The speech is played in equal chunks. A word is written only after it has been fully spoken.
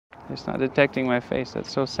It's not detecting my face.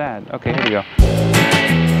 That's so sad. Okay, here we go.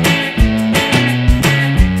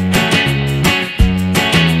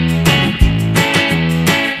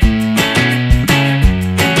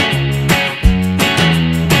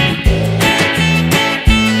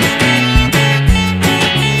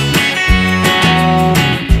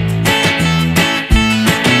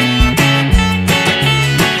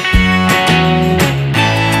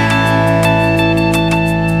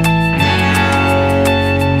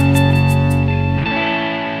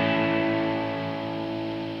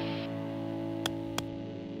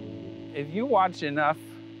 If you watch enough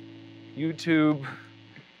YouTube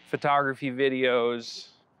photography videos,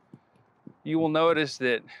 you will notice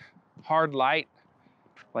that hard light,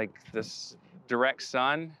 like this direct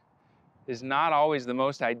sun, is not always the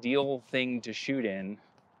most ideal thing to shoot in.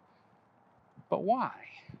 But why?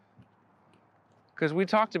 Because we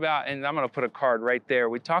talked about, and I'm going to put a card right there,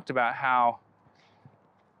 we talked about how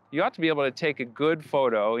you ought to be able to take a good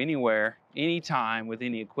photo anywhere, anytime, with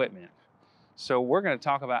any equipment. So we're going to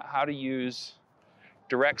talk about how to use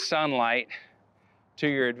direct sunlight to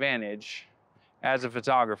your advantage as a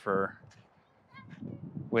photographer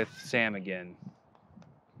with Sam again.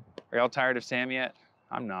 Are y'all tired of Sam yet?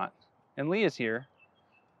 I'm not. And Leah's here.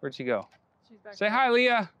 Where'd she go? She's back Say there. hi,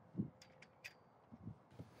 Leah.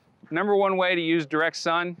 Number one way to use direct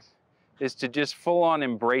sun is to just full on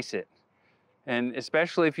embrace it. And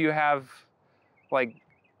especially if you have like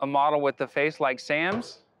a model with the face like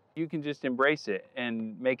Sam's, you can just embrace it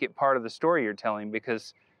and make it part of the story you're telling,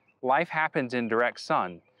 because life happens in direct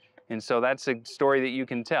sun. And so that's a story that you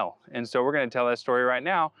can tell. And so we're going to tell that story right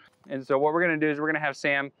now. And so what we're going to do is we're going to have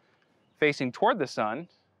Sam facing toward the sun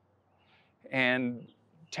and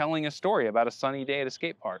telling a story about a sunny day at a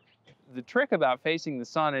skate park. The trick about facing the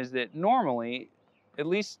sun is that normally, at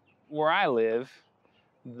least where I live,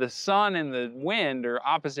 the sun and the wind are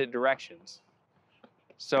opposite directions.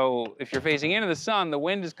 So if you're facing into the sun, the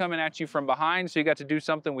wind is coming at you from behind, so you got to do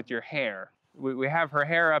something with your hair. We have her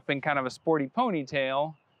hair up in kind of a sporty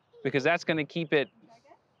ponytail because that's going to keep it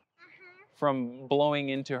from blowing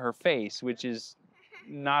into her face, which is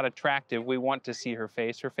not attractive. We want to see her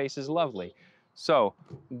face. Her face is lovely. So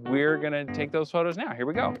we're going to take those photos now. Here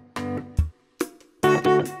we go.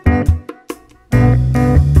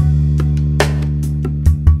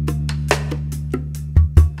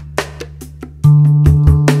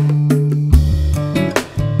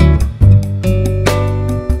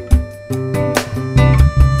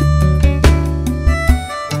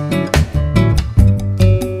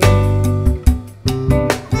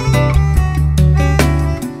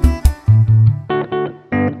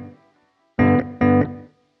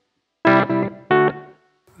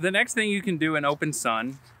 The next thing you can do in open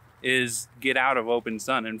sun is get out of open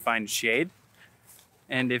sun and find shade.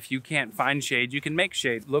 And if you can't find shade, you can make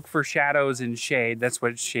shade. Look for shadows in shade. That's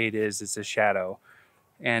what shade is. It's a shadow.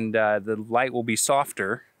 And the light will be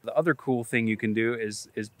softer. The other cool thing you can do is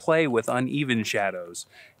play with uneven shadows.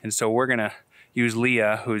 And so we're gonna use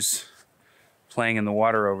Leah, who's playing in the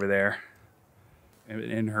water over there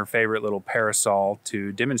in her favorite little parasol,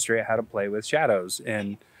 to demonstrate how to play with shadows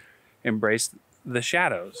and embrace the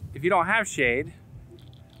shadows. If you don't have shade,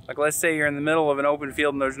 like let's say you're in the middle of an open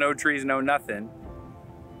field and there's no trees, no nothing,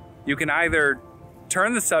 you can either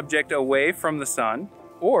turn the subject away from the sun,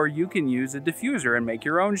 or you can use a diffuser and make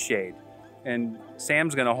your own shade. And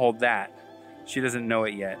Sam's gonna hold that. She doesn't know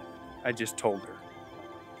it yet. I just told her.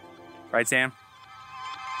 Right, Sam?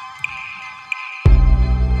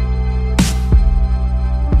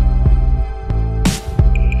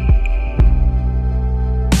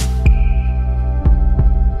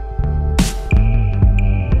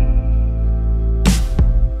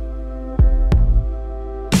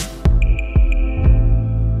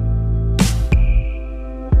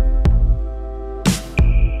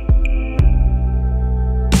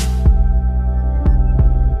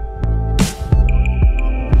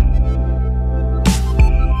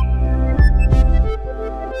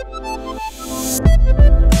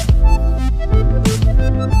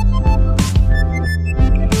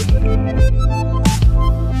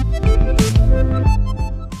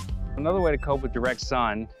 Another way to cope with direct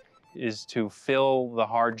sun is to fill the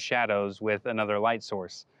hard shadows with another light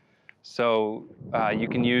source. So you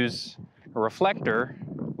can use a reflector,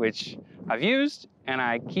 which I've used and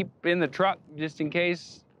I keep in the truck just in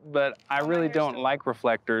case, but I really don't like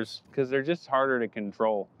reflectors because they're just harder to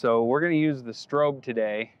control. So we're gonna use the strobe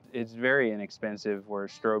today. It's very inexpensive where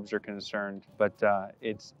strobes are concerned, but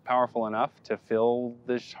it's powerful enough to fill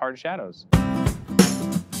the hard shadows.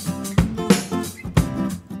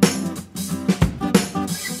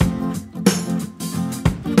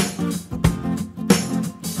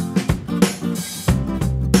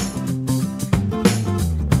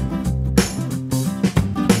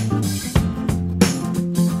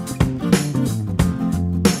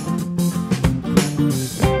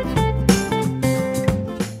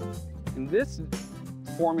 this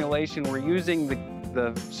formulation, we're using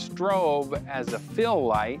the strobe as a fill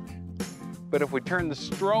light. But if we turn the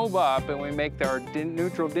strobe up and we make our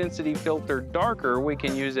neutral density filter darker, we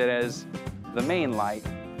can use it as the main light.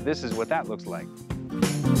 This is what that looks like.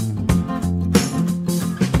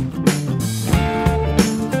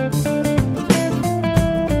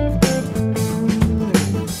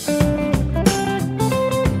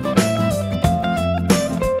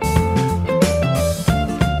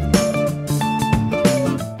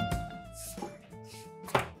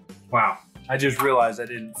 Wow, I just realized I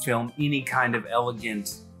didn't film any kind of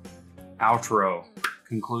elegant outro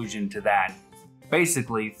conclusion to that.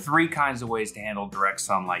 Basically, 3 kinds of ways to handle direct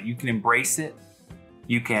sunlight. You can embrace it,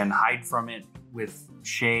 you can hide from it with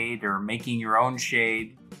shade or making your own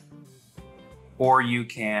shade, or you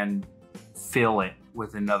can fill it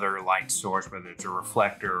with another light source, whether it's a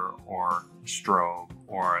reflector or a strobe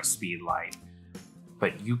or a speed light.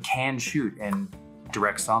 But you can shoot in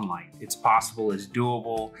direct sunlight. It's possible, it's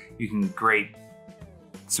doable. You can create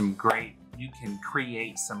some great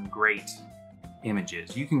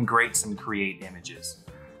images. You can create images.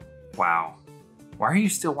 Wow. Why are you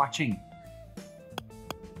still watching?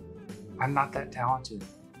 I'm not that talented.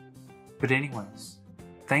 But anyways,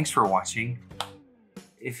 thanks for watching.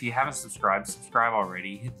 If you haven't subscribed, subscribe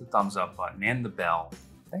already. Hit the thumbs up button and the bell.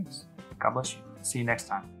 Thanks. God bless you. See you next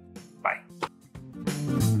time. Bye.